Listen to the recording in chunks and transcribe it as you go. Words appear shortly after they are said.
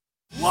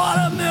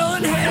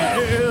Watermelon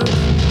head.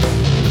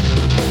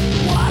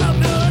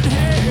 Watermelon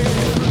head.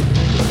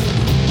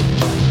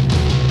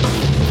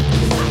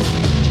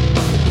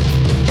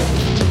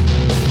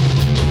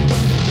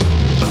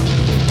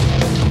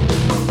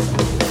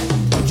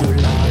 Would you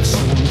like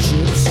some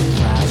gypsy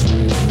fries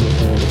with your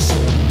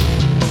medicine?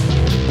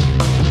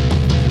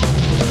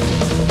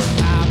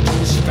 I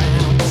just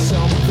found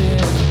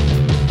something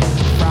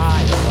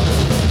fried.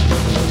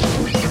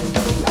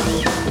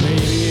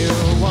 Maybe you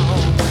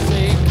won't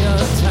take the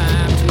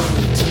time to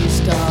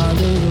taste our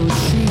little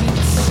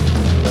treats.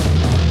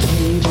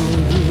 Maybe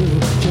you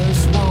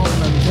just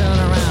wanna turn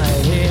around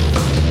and hit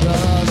the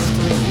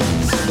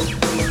streets.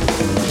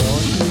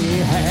 Don't we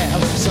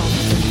have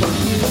something for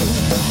you?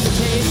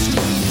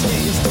 Tasty,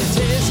 tasty,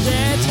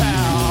 tasty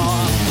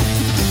town.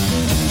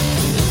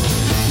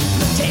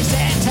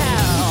 Tasty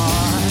town.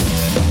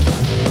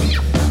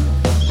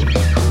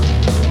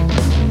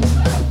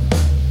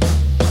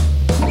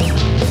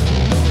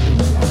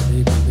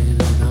 Baby,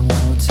 baby, I'm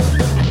gonna tell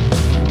you.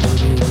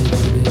 Baby,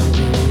 baby, baby,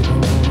 baby, I'm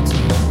gonna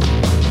tell you.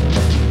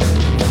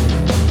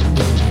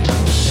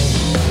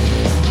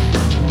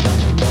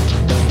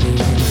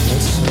 Baby,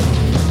 listen.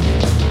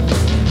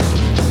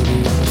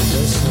 Baby,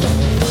 listen.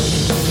 Baby,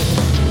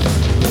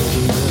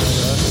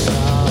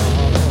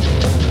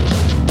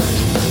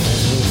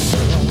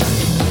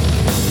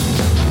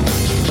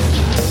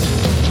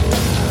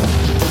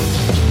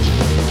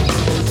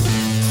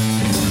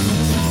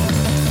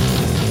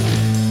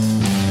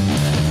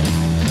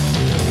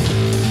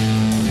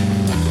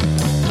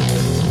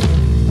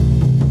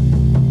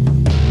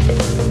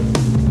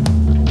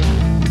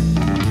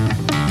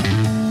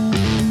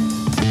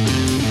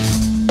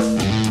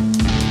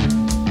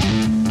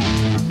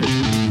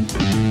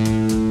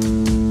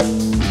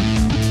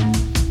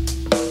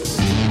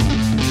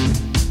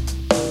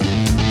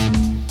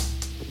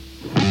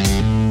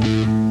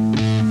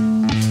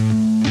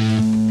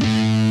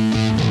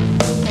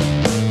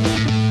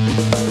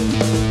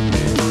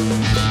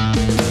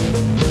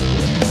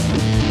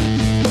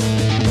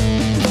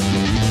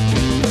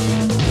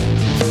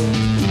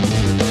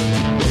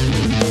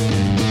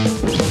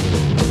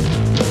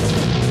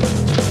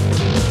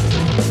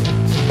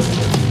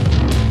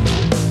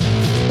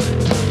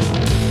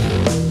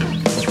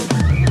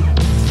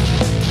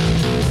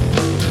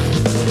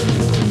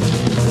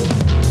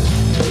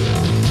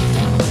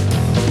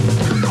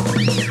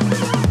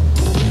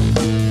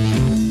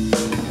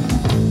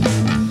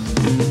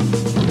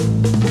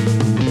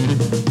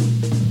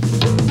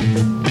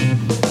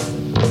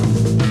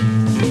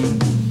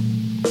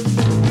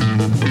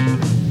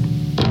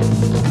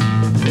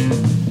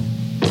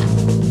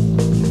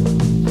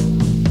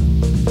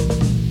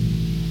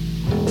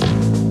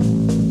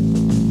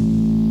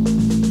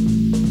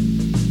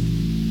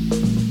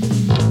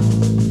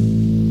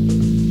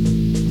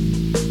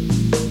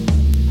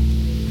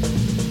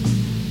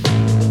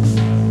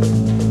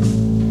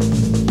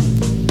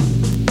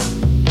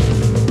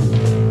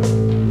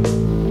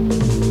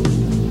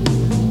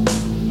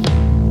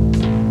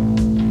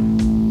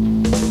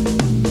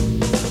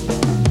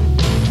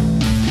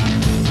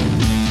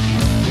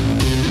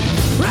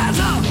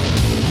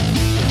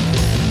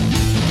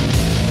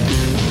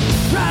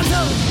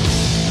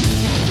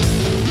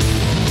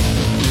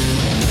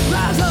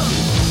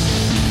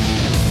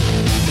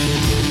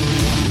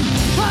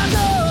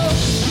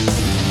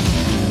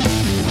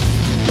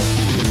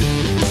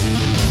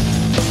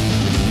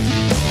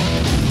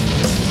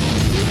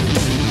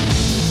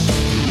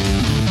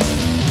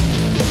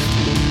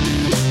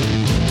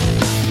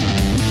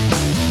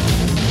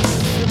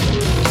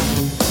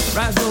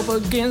 rise up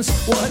against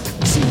what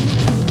you see.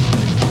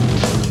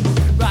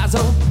 Rise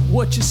up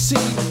what you see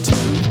too.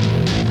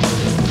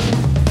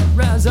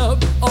 Rise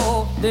up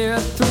all they're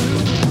through.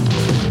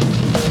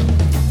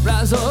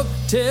 Rise up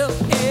till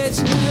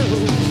it's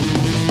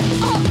new.